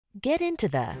Get into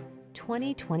the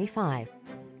 2025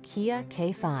 Kia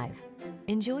K5.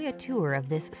 Enjoy a tour of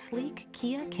this sleek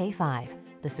Kia K5,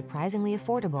 the surprisingly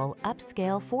affordable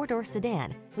upscale four-door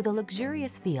sedan with a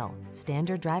luxurious feel,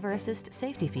 standard driver assist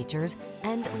safety features,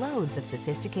 and loads of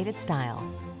sophisticated style.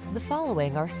 The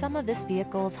following are some of this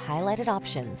vehicle's highlighted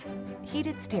options: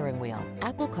 heated steering wheel,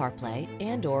 Apple CarPlay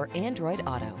and/or Android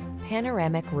Auto,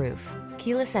 panoramic roof,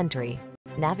 keyless entry,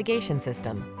 navigation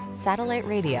system, satellite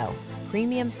radio,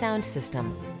 premium sound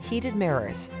system, heated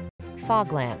mirrors,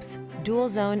 fog lamps, dual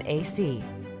zone AC.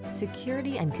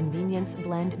 Security and convenience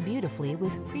blend beautifully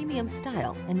with premium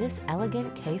style in this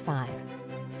elegant K5.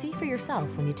 See for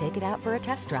yourself when you take it out for a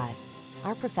test drive.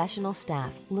 Our professional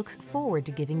staff looks forward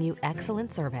to giving you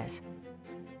excellent service.